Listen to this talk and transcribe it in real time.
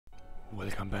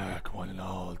Welcome back, one and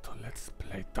all, to Let's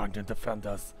Play Dungeon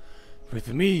Defenders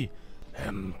with me,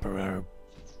 Emperor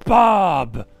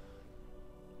Bob!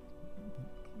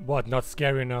 What, not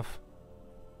scary enough?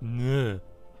 No.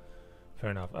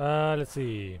 Fair enough. Let's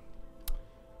see.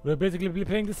 We'll basically be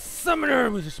playing the Summoner,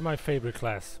 which is my favorite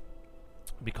class.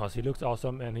 Because he looks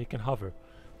awesome and he can hover,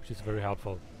 which is very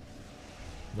helpful.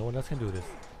 No one else can do this.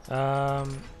 Let's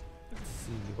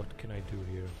see, what can I do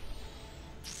here?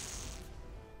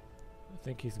 I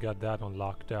think he's got that on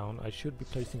lockdown. I should be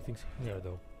placing things here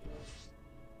though.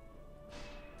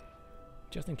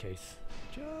 Just in case.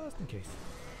 Just in case.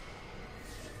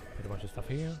 Put a bunch of stuff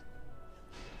here.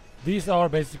 These are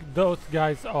those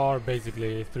guys are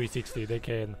basically 360. They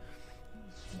can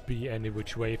be any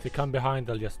which way. If they come behind,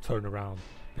 they'll just turn around.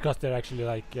 Because they're actually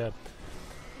like...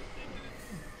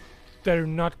 they're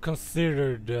not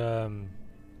considered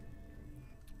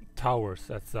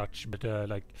towers as such, but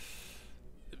like...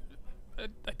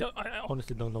 I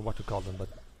honestly don't know what to call them, but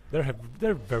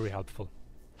they're very helpful.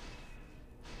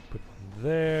 Put one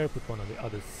there, put one on the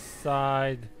other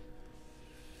side.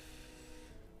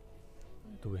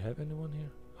 Do we have anyone here?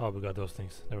 Oh, we got those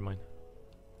things. Never mind.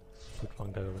 Put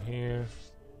one guy over here.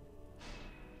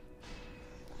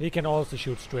 He can also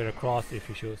shoot straight across if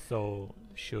he should. So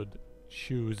should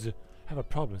choose. Have a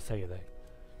problem saying that.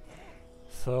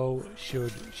 So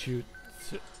should shoot.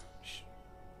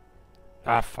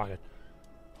 Fuck it.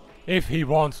 If he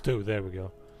wants to, there we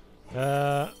go.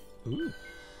 Ooh.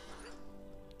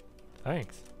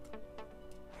 Thanks.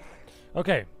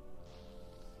 Okay.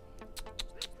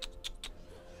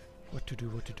 What to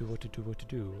do?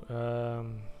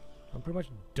 I'm pretty much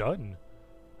done.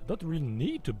 I don't really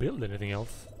need to build anything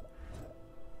else.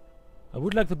 I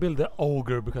would like to build the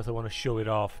ogre because I want to show it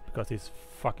off because he's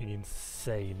fucking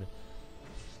insane.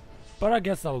 But I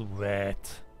guess I'll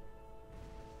wait.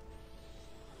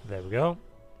 There we go.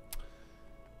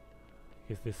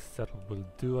 Guess this setup will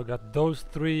do. I got those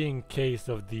three in case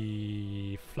of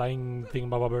the flying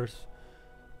thingamabobbers.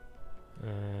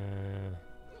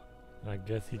 I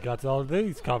guess he got all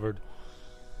these covered.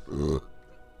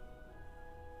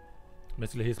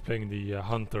 Basically, he's playing the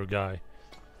hunter guy.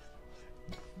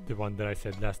 The one that I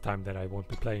said last time that I won't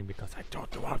be playing because I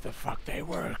don't know how the fuck they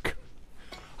work.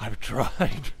 I've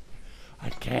tried. I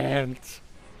can't.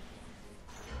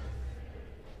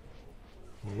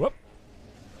 Whoop.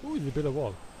 Ooh, he built a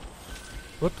wall.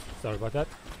 Whoops, sorry about that.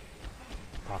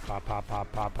 Pop, pop, pop,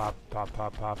 pop, pop, pop, pop,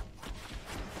 pop, pop.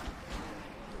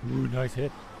 Ooh, nice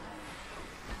hit.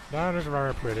 That is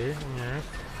very pretty. Yes.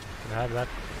 Can I have that?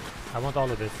 I want all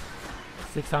of this.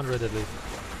 600 at least.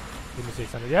 Give me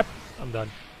 600. Yep, I'm done.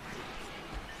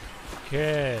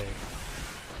 Okay.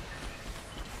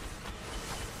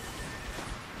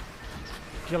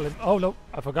 Kill him. Oh no,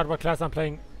 I forgot what class I'm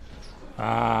playing.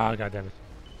 Ah, goddammit.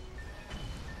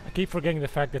 I keep forgetting the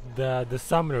fact that the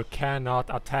summoner cannot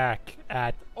attack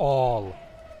at all.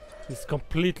 He's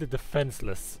completely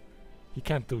defenseless. He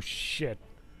can't do shit.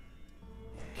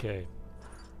 Okay.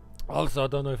 Also, I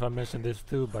don't know if I mentioned this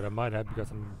too, but I might have because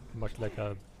I'm much like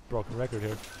a broken record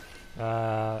here.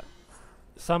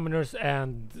 Summoners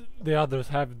and the others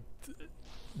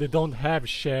they don't have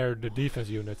shared defense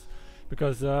units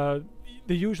because the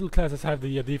usual classes have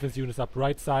the defense units up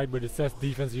right side where it says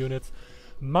defense units.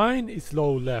 Mine is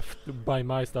low left by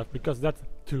my stuff because that's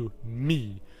to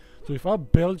me. So if I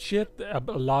build shit, a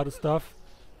lot of stuff,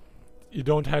 you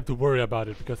don't have to worry about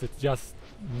it because it's just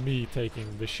me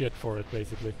taking the shit for it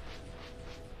basically.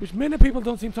 Which many people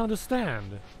don't seem to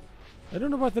understand. I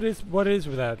don't know what it is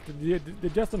with that. They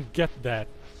just don't get that.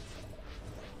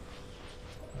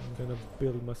 I'm gonna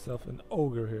build myself an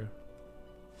ogre here.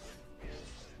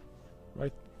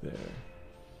 Right there.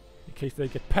 In case they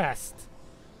get past.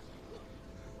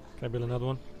 Can I build another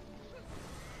one?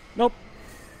 Nope.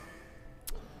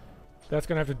 That's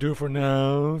gonna have to do for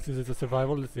now, since it's a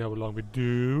survival. Let's see how long we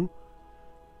do.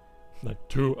 Like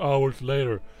 2 hours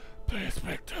later. Please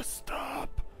make this stop.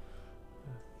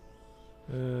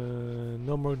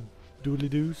 No more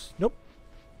doodly-doos. Nope.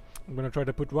 I'm gonna try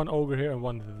to put one ogre here and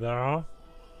one there.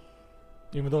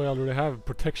 Even though I already have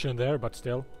protection there, but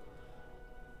still.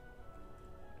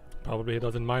 Probably he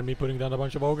doesn't mind me putting down a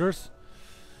bunch of ogres.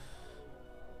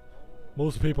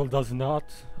 Most people does not,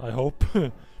 I hope.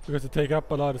 Because they take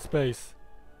up a lot of space.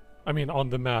 I mean, on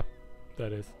the map,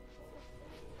 that is.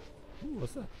 Ooh,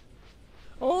 what's that?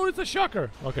 Oh, it's a shocker!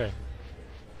 Okay.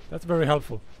 That's very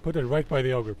helpful. Put it right by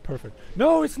the ogre. Perfect.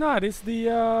 No, it's not. It's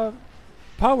the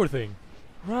power thing.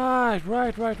 Right.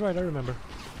 I remember.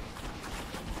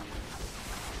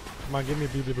 Come on, give me a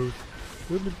BB boost.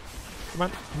 Come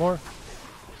on,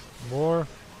 more.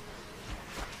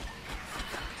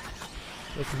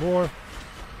 There's more.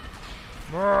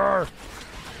 More.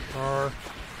 More.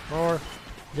 More.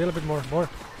 A little bit more. More.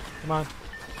 Come on.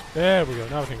 There we go.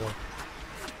 Now we can go.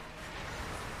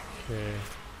 Okay.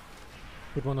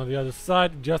 Put one on the other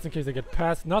side just in case they get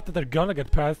past. Not that they're gonna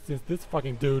get past since this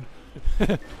fucking dude.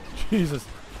 Jesus.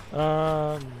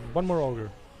 One more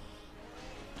ogre.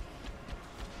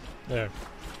 There.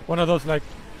 One of those like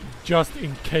just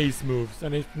in case moves.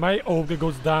 And if my ogre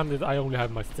goes down, then I only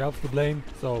have myself to blame.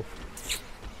 So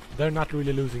they're not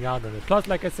really losing out on it. Plus,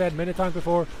 like I said many times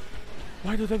before,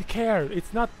 why do they care?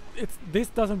 It's not. This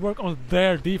doesn't work on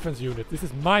their defense unit. This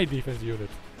is my defense unit.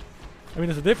 I mean,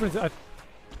 there's a difference.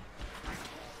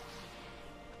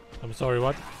 I'm sorry,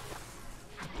 what?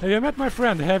 Have you met my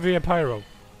friend Heavy and Pyro?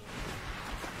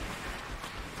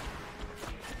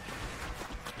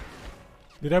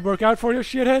 Did that work out for you,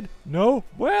 shithead? No?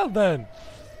 Well then!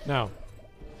 Now.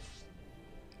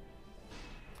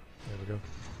 There we go.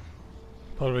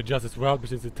 Probably just as well,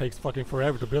 because it takes fucking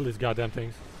forever to build these goddamn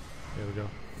things. There we go.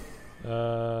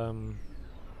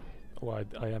 Oh,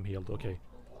 I am healed, okay.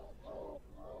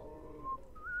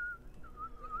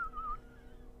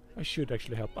 I should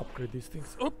actually help upgrade these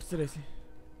things. Oops, daisy.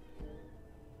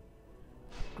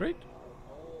 Upgrade?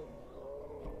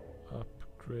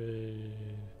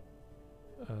 Upgrade.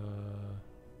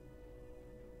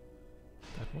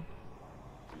 That one?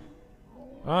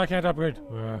 Oh, I can't upgrade.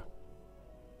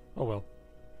 Oh well.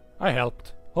 I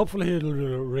helped. Hopefully he'll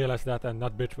realize that and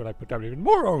not bitch when I put down even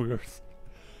more ogres.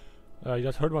 I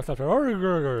just heard myself say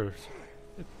ogres.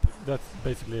 That's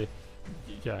basically,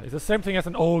 yeah, it's the same thing as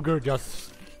an ogre,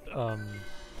 just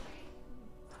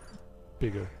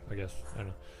bigger, I guess. I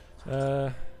don't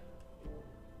know.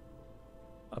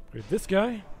 Upgrade this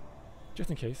guy, just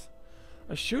in case.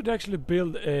 I should actually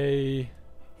build a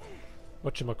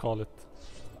whatchamacallit,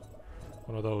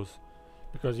 one of those,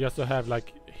 because you have to have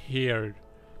like here,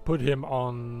 put him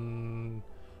on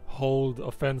hold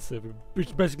offensive,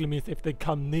 which basically means if they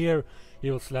come near,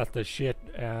 he will slash their shit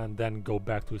and then go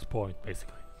back to his point,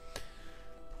 basically.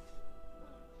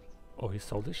 Oh, he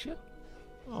sold his shit?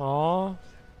 Aww.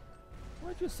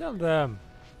 Why'd you sell them?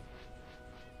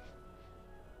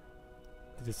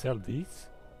 Did he sell these?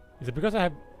 Is it because I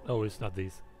have... Oh, it's not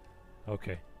these.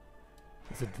 Okay.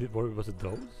 Is it was it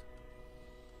those?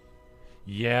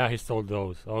 Yeah, he sold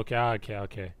those. Okay,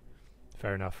 okay.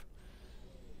 Fair enough.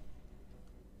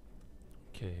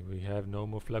 Okay, we have no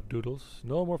more flapdoodles.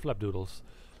 No more flapdoodles.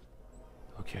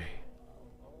 Okay.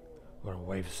 We're on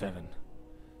wave 7.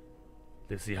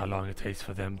 Let's see how long it takes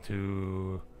for them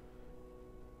to...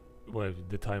 Well,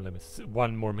 the time limit.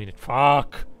 1 more minute.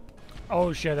 Fuck!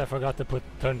 Oh shit, I forgot to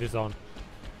turn this on.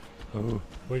 Oh,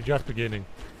 we're just beginning.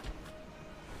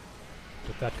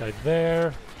 Put that guy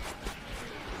there.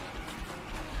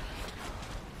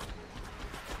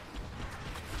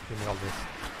 Give me all this.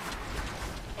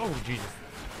 Oh, Jesus.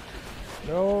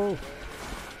 No!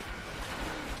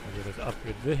 I'll just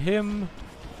upgrade him.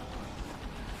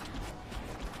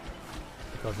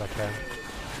 Because I can.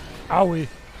 Owie!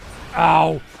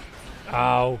 Ow!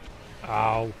 Ow!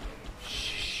 Ow!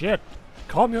 Shit!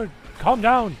 Calm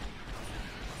down!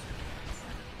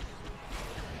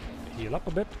 Heal up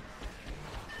a bit.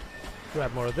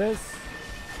 Grab more of this.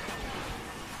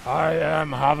 I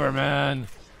am Hoverman!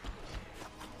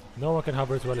 No one can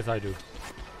hover as well as I do.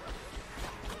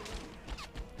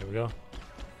 There we go.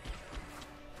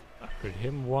 Upgrade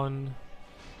him 1.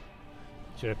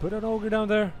 Should I put an ogre down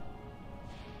there?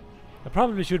 I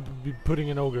probably should be putting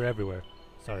an ogre everywhere.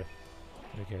 Sorry.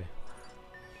 Okay.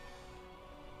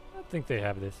 I think they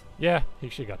have this. Yeah,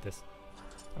 she got this.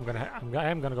 I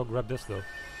am gonna go grab this though.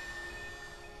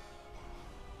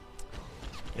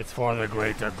 It's for the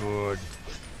greater good.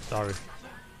 Sorry.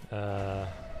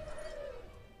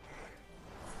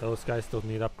 Those guys don't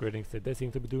need upgrading. So they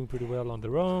seem to be doing pretty well on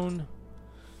their own.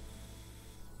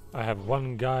 I have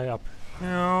 1 guy up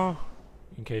here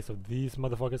in case of these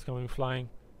motherfuckers coming flying.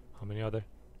 How many are there?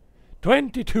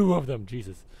 22 of them!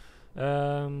 Jesus.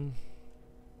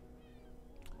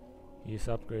 He's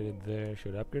upgraded there.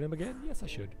 Should I upgrade him again? Yes, I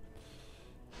should.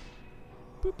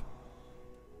 Boop.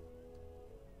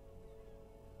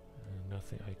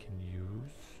 Nothing I can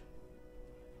use.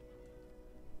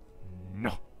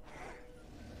 No!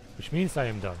 Which means I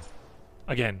am done.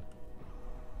 Again.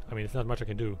 I mean, it's not much I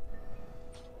can do.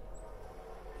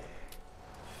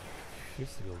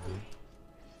 Physical beam.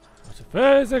 What's a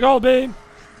physical beam?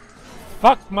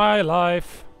 Fuck my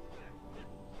life!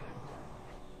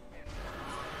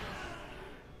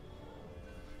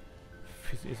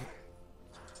 Is it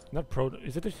not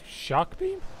is it a shock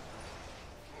beam?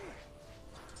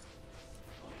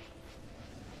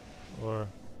 Or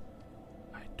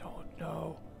I don't know.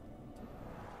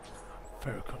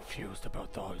 very confused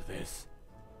about all this.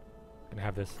 Can I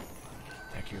have this?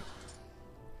 Thank you.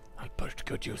 I'll put it to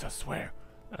good use, I swear.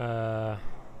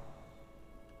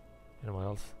 Anyone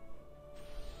else?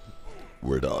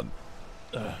 We're done.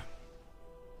 Should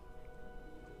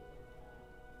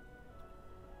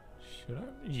I?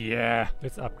 Yeah,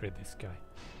 let's upgrade this guy.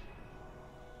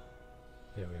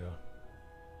 There we go.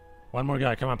 One more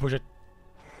guy, come on, push it.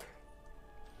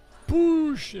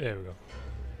 Push! There we go.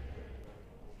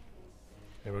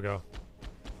 There we go.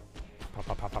 Pop,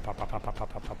 pop, pop, pop, pop, pop, pop, pop,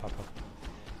 pop, pop, pop.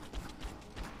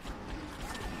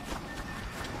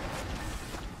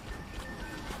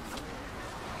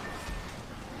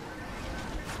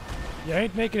 You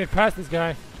ain't making it past this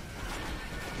guy.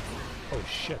 Oh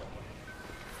shit.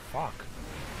 Fuck.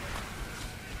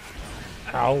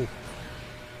 Ow.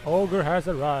 Ogre has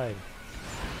arrived.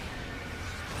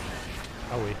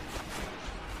 Owie.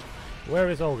 Where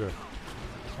is Ogre?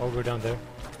 Ogre down there?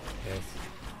 Yes.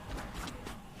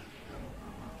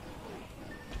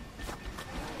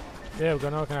 There we go,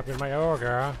 now can I with my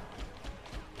Ogre.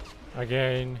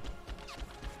 Again.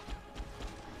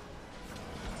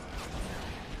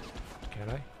 Can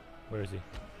I? Where is he?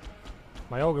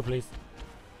 My Ogre, please.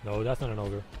 No, that's not an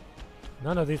Ogre.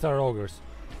 None of these are Ogres.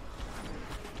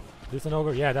 This an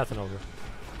Ogre? Yeah, that's an Ogre.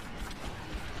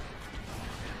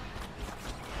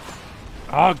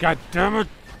 Oh, god damn it!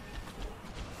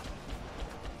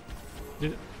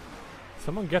 Did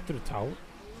someone get to the tower?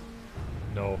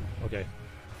 No. Okay.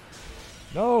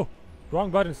 No! Wrong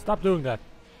button. Stop doing that.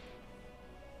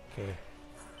 Okay.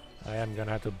 I am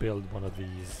gonna have to build one of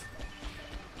these.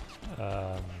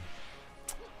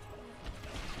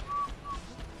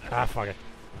 Fuck it.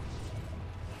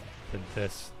 Did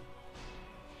this.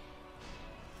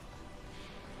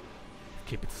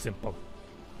 Keep it simple.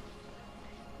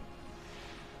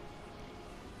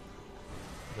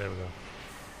 There we go.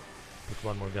 Put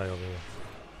one more guy over here.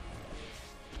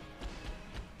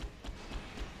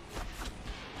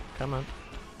 Come on.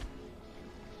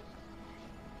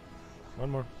 One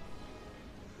more.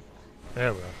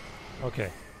 There we go. Okay.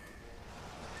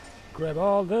 Grab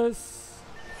all this.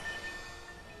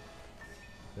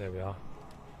 There we are.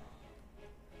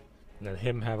 Let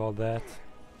him have all that.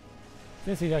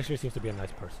 Since he actually seems to be a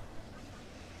nice person.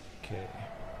 Okay.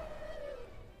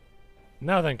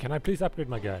 Now then, can I please upgrade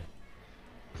my guy?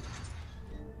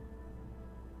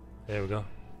 There we go.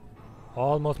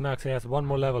 Almost max. He has one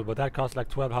more level, but that costs like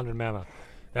 1200 mana.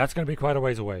 That's gonna be quite a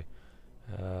ways away.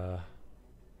 Again,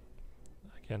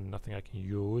 nothing I can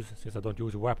use since I don't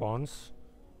use weapons.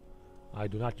 I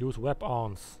do not use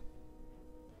weapons.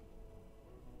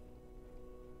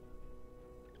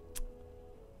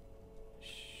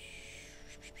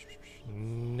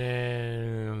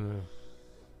 No.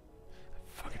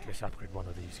 Fuck it, let's upgrade one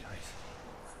of these guys.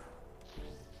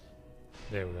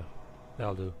 There we go.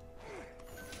 That'll do.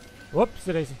 Whoops,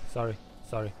 daisy. Sorry.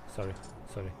 Sorry. Sorry.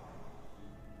 Sorry.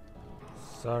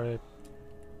 Sorry.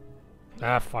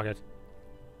 Ah, fuck it.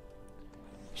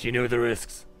 She knew the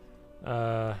risks.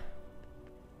 Wonder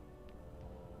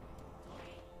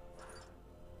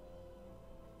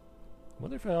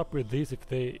if I upgrade these, if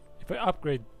I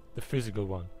upgrade the physical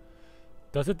one,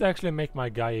 does it actually make my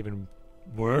guy even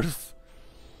worse?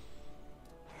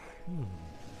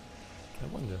 I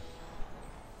wonder.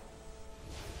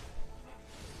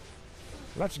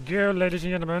 Let's go, ladies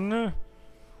and gentlemen.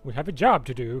 We have a job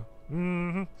to do.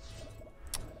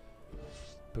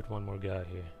 Put one more guy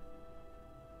here.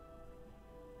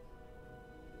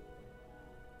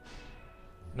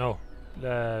 No.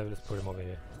 Let's put him over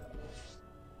here.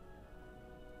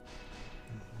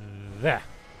 There.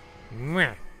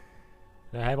 Mwah.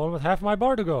 I have almost half my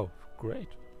bar to go. Great.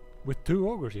 With 2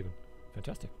 ogres even.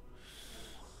 Fantastic.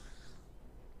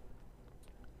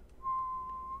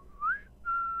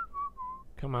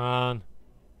 Come on.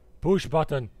 Push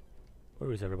button.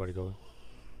 Where is everybody going?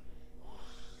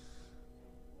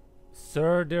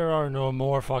 Sir, there are no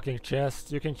more fucking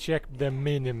chests. You can check the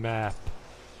mini-map.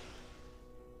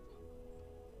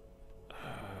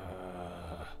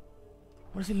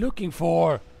 What is he looking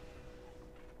for?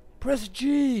 Press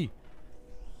G!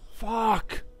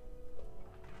 Fuck!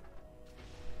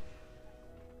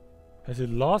 Has he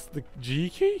lost the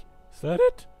G key? Is that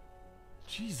it?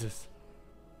 Jesus.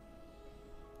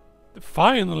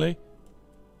 Finally!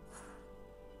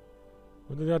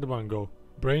 Where did the other one go?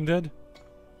 Brain dead?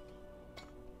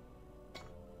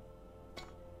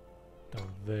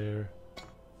 Down there.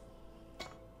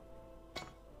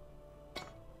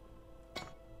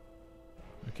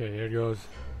 Okay, here goes.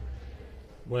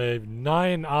 Wave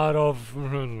 9 out of...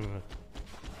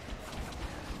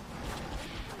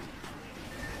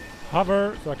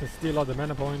 Hover, so I can steal all the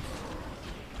mana points.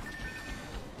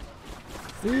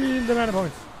 Steal the mana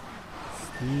points.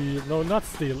 Steal. No, not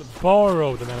steal.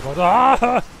 Borrow the mana points.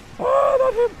 Ah! Ah,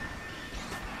 not him!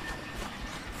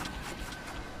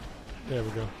 There we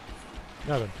go.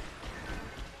 Now then.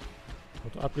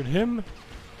 Want to upgrade him.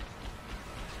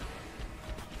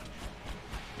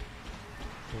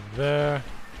 Go there.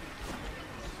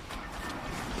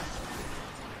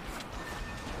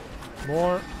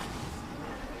 More.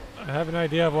 I have an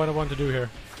idea of what I want to do here.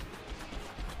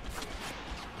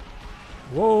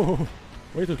 Whoa!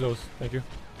 Way too close. Thank you.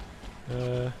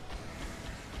 I'm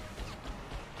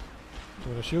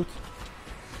gonna shoot.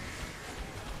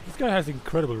 This guy has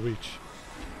incredible reach.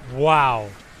 Wow.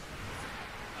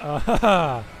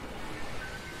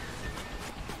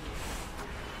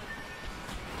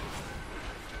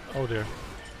 Oh dear.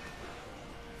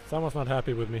 Someone's not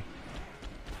happy with me.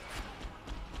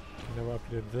 I never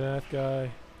upgraded that guy.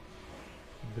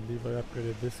 I believe I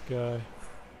upgraded this guy.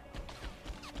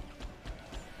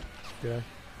 Okay.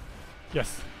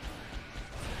 Yes.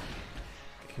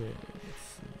 Okay,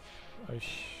 let's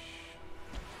see.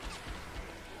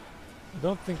 I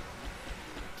don't think.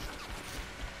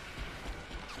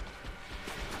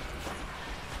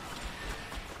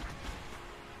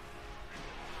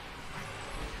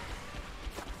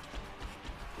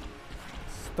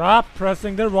 Stop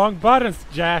pressing the wrong buttons,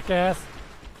 jackass!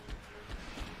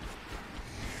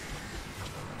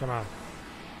 Come on.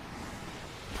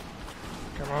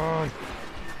 Come on!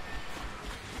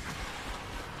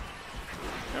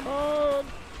 Come on!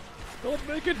 Don't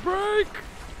make it break!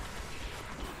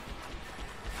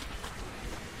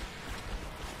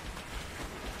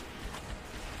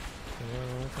 Come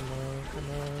on, come on, come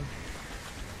on.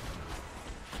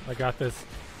 I got this.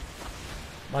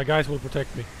 My guys will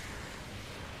protect me.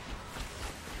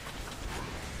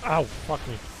 Ow! Fuck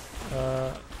me.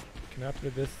 Can I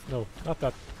upgrade this? No, not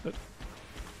that.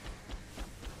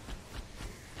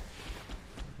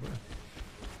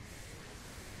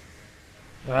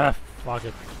 Ah, fuck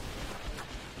it.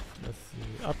 Let's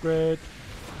see. Upgrade.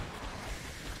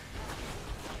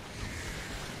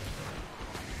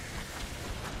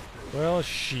 Well,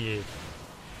 shit.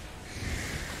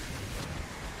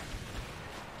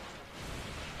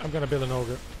 I'm gonna build an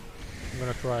ogre. I'm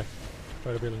gonna try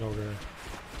to build an ogre.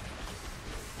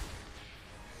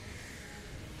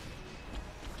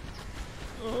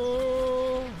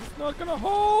 Oh, it's not gonna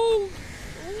hold.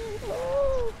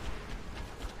 Oh.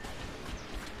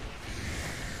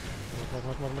 Come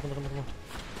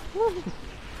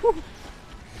on.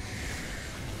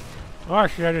 Oh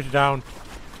shit, it's down.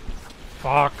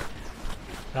 Fuck.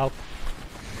 Help.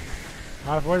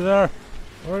 Halfway there.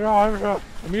 Oh no,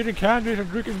 I'm eating candies and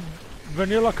drinking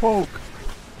vanilla Coke.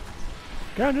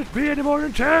 Can it be any more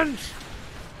intense?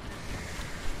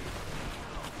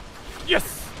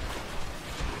 Yes!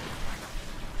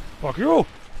 Fuck you!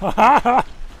 Ha ha ha!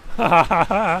 Ha ha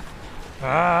ha!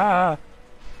 Ha!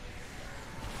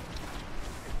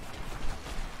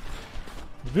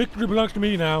 Victory belongs to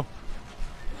me now.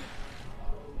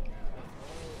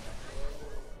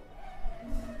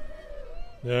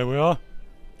 There we are.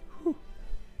 Whew.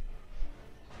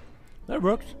 That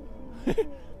works.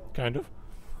 Kind of.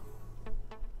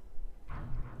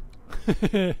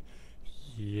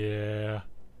 Yeah.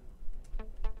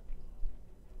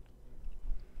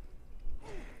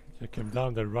 I came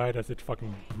down there right as it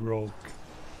fucking broke.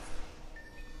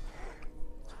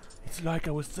 It's like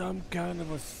I was some kind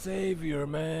of a savior,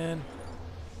 man.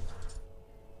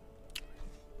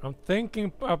 I'm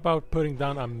thinking about putting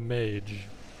down a mage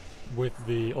with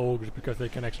the ogres because they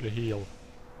can actually heal.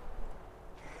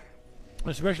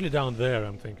 Especially down there,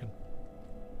 I'm thinking.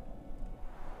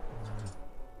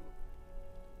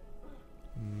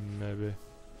 Maybe.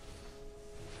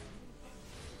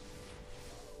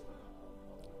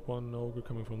 One ogre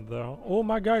coming from there. Oh,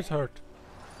 my guy's hurt.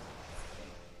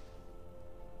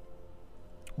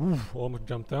 Oof, almost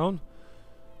jumped down.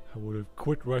 I would have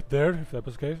quit right there if that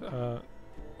was the case.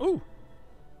 Ooh!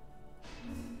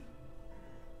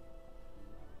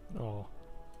 Oh.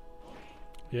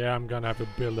 Yeah, I'm gonna have to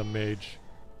build a mage.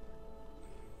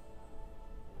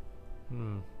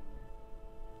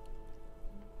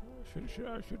 I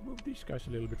should move these guys a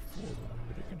little bit forward,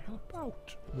 but they can help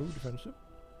out. Move defensive.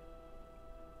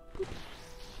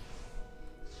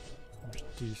 Just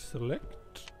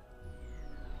deselect.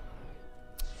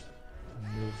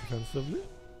 Move defensively.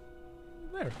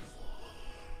 There.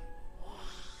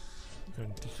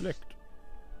 And deselect.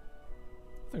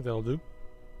 I think that'll do.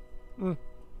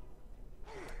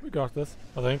 We got this,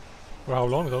 I think. For how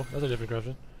long though? That's a different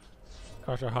question.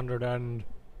 Gosh,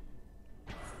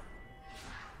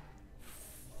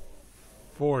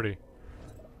 140.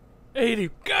 80!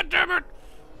 God damn it!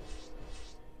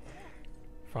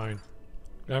 Fine.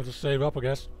 I have to save up, I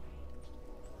guess.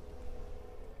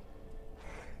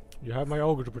 You have my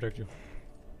ogre to protect you.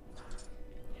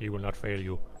 He will not fail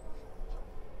you.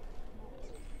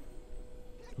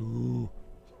 Ooh.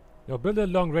 Yo, build a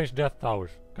long-range death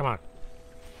towers. Come on.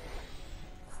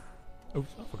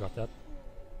 Oops, I forgot that.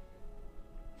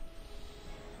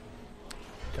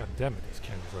 God damn it, these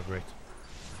cannons are great.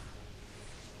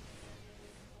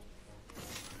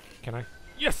 Can I?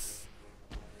 Yes!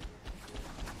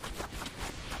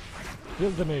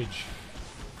 Build the mage.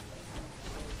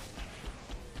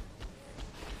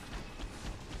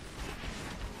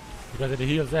 Because it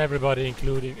heals everybody,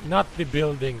 including not the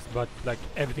buildings, but like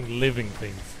everything living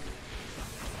things.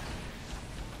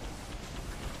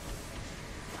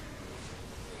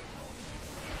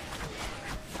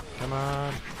 Come on.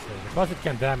 Okay, plus it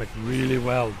can damage really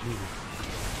well. Jesus.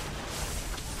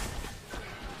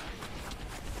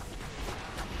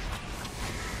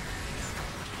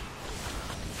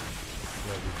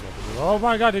 Oh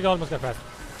my god, he almost got past.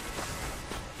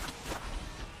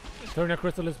 Turn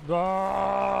crystal is.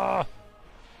 Ah!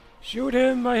 Shoot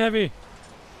him, my heavy!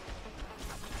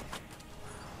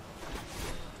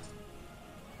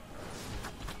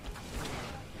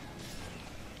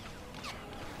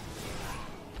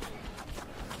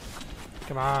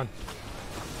 Come on.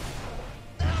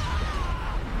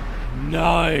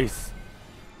 Nice!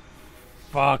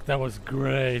 Fuck, that was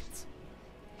great.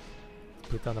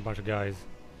 Put down a bunch of guys.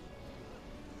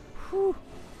 Whew.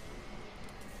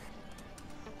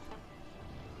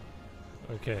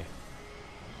 Okay.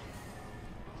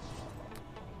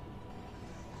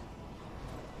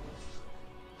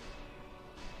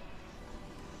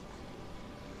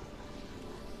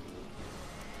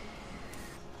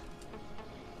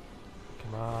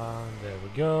 Come on, there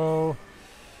we go.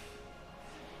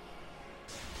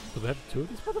 Do they have two of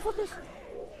these motherfuckers?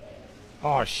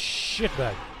 Oh shit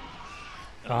bag.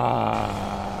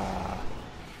 Ah.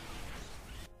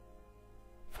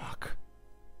 Fuck.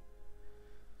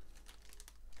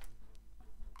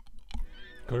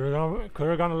 Could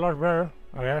have gone a lot better,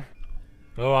 I guess.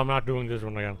 Oh, I'm not doing this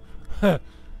one again.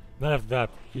 Not after that.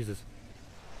 Jesus.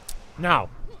 Now,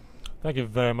 thank you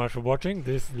very much for watching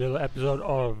this little episode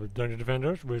of Dungeon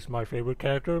Defenders with my favorite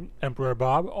character, Emperor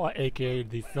Bob, or aka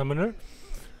the Summoner.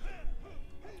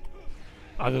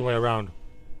 Other way around.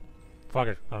 Fuck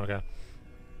it. I don't care.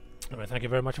 Anyway, thank you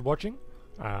very much for watching.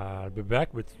 I'll be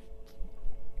back with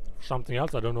something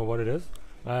else. I don't know what it is.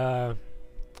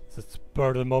 It's a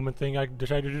spur of the moment thing. I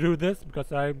decided to do this because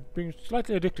I'm being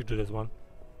slightly addicted to this one.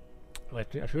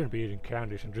 Like, I shouldn't be eating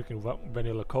candies and drinking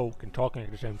vanilla Coke and talking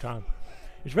at the same time.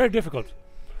 It's very difficult.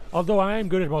 Although I am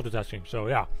good at multitasking. So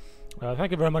yeah.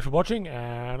 Thank you very much for watching,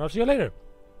 and I'll see you later.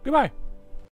 Goodbye.